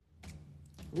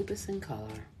Lupus in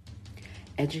Color.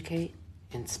 Educate,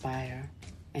 inspire,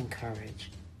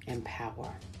 encourage,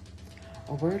 empower.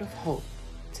 A word of hope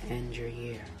to end your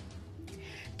year.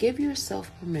 Give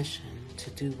yourself permission to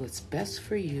do what's best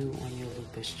for you on your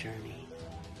lupus journey.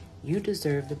 You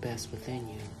deserve the best within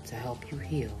you to help you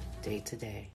heal day to day.